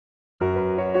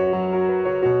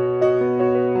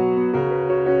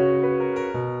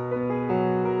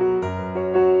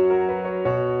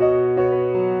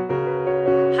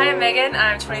Megan,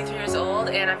 I'm 23 years old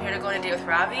and I'm here to go on a date with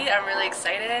Robbie. I'm really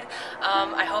excited.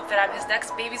 I hope that I'm his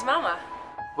next baby's mama.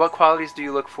 What qualities do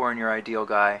you look for in your ideal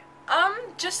guy?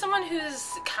 Just someone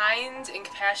who's kind and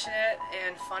compassionate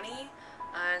and funny,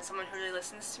 and someone who really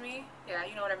listens to me. Yeah,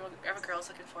 you know what every girl's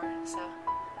looking for, so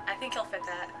I think he'll fit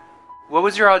that. What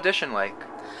was your audition like?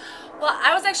 Well,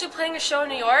 I was actually playing a show in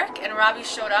New York and Robbie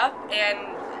showed up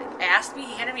and asked me,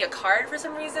 he handed me a card for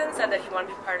some reason, said that he wanted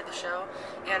to be part of the show,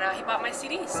 and he bought my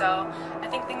CD, so I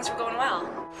think things were going well.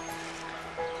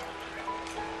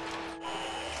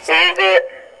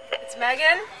 It's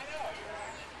Megan.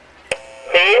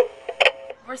 Who?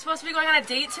 We're supposed to be going on a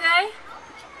date today?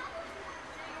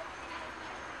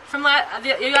 From you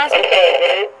asked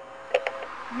me?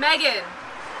 Megan.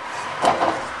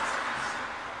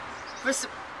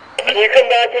 Can you come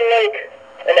back in like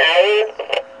an hour?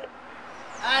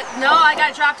 No, I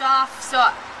got dropped off, so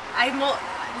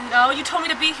no, you told me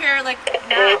to be here like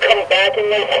now. Can you come back in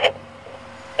like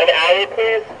an hour,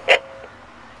 please?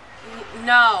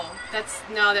 No,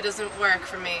 that doesn't work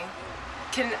for me.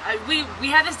 Can we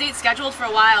had this date scheduled for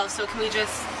a while, so can we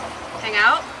just hang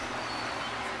out?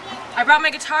 I brought my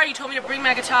guitar. You told me to bring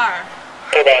my guitar.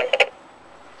 Hold on.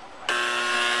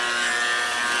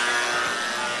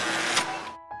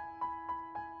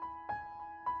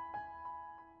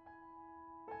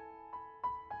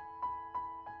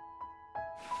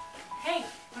 Hey,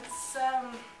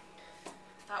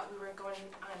 thought we were going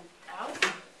on out?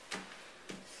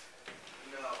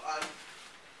 No,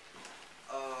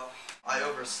 I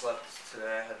overslept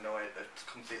today. I had no idea.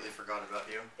 I completely forgot about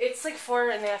you. It's like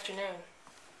 4 in the afternoon.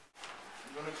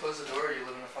 You want to close the door or you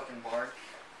live in a fucking barn?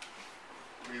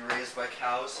 Were you raised by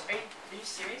cows? Are you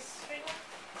serious right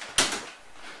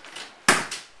now?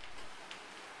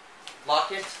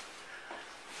 Lock it.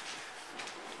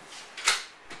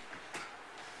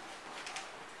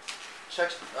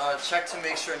 Check to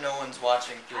make sure no one's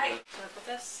watching. Can I work with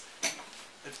this?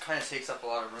 It kind of takes up a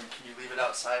lot of room. Can you leave it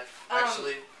outside?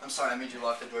 Actually, I'm sorry, I made you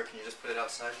lock the door. Can you just put it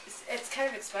outside? It's kind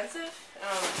of expensive.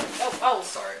 Oh.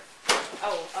 Sorry.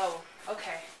 Oh,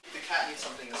 okay. The cat needs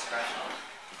something to scratch on.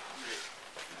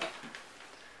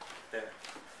 There.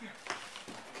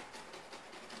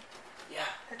 Yeah.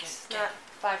 It's not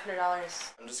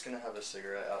 $500. I'm just gonna have a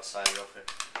cigarette outside real quick.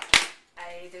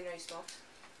 I didn't know you smoked.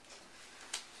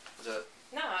 Is it?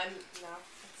 No,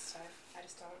 it's fine. I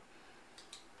just don't.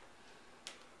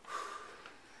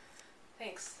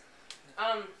 Thanks.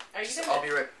 Are you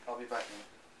gonna... I'll be back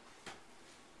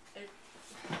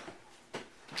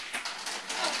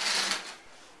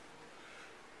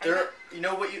now. You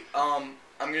know what I'm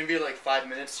gonna be like 5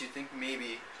 minutes. Do you think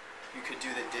maybe you could do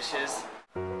the dishes?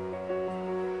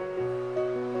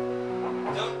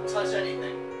 Don't touch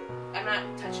anything. I'm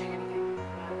not touching anything.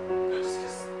 No, just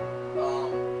because,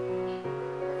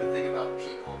 the thing about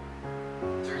people,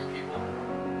 dirty people.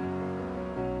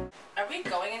 Are we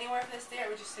going anywhere for this day, or are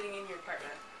we just sitting in your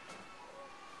apartment?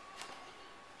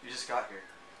 You just got here.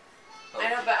 I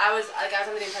know, but I was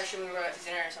under the impression we were going out to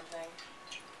dinner or something.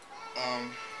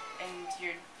 And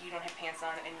you don't have pants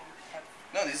on, and you have...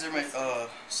 No, these are my,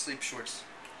 sleep shorts.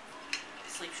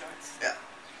 Sleep shorts. Yeah.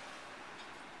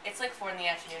 It's like 4 in the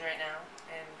afternoon right now,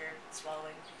 and you're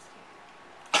swallowing.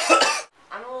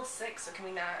 I'm a little sick, so can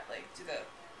we not, like, do the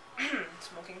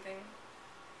smoking thing?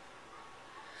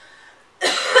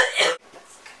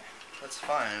 That's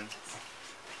fine.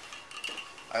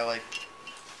 I like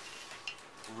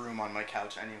room on my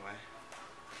couch anyway.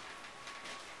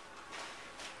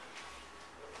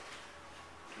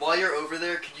 While you're over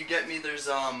there, could you get me, there's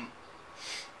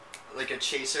like a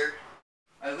chaser?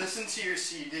 I listened to your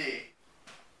CD.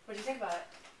 What do you think about it?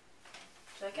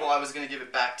 Do you like it? Well, I was gonna give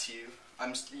it back to you.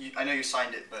 I know you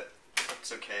signed it, but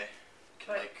it's okay. You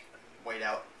can like wait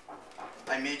out.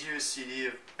 I made you a CD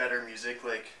of better music,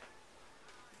 like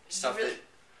stuff really? that.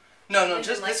 No, You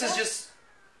just like this is that? just.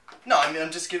 No, I mean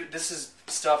I'm just giving. This is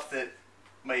stuff that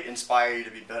might inspire you to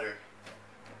be better.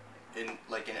 In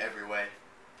every way.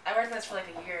 I worked on this for like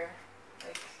a year.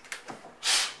 Like.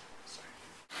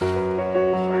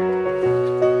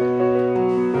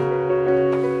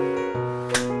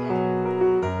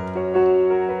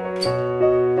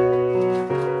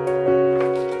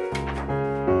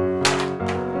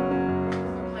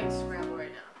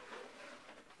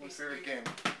 Game.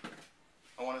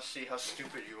 I want to see how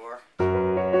stupid you are.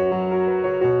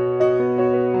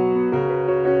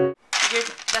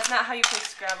 That's not how you play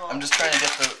Scrabble. I'm just trying to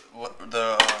get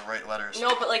the right letters.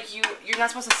 No, but like you're not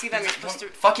supposed to see them. You're supposed to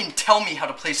fucking tell me how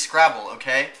to play Scrabble,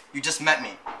 okay? You just met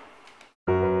me.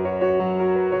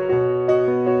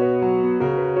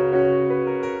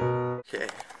 Okay.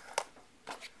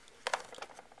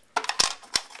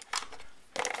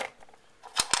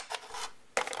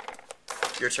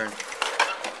 turn.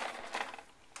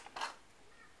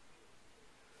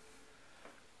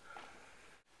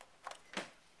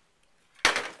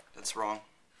 That's wrong.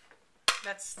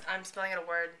 I'm spelling out a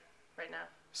word right now.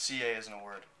 CA isn't a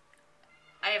word.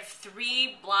 I have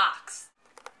 3 blocks.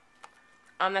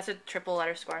 That's a triple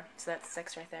letter score, so that's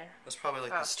 6 right there. That's probably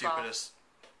like Oh, the stupidest,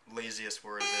 laziest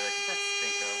word that I can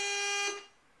think of.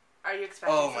 Are you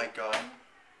expecting? Oh my god.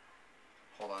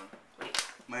 Hold on. Wait.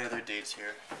 My other date's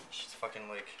here. She's fucking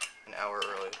like an hour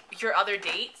early. Your other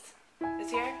date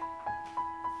is here?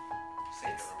 Say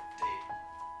It's- date.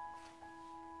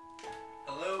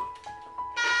 Hello?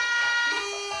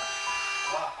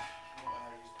 Ah, I don't know how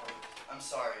to use public. I'm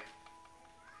sorry.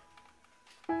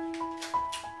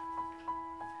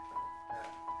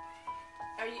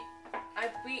 Are you?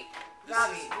 This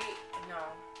Robbie, is- no.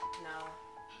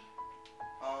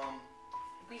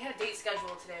 We had a date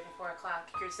scheduled today for 4 o'clock.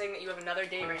 You're saying that you have another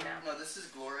date right now. No, this is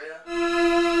Gloria.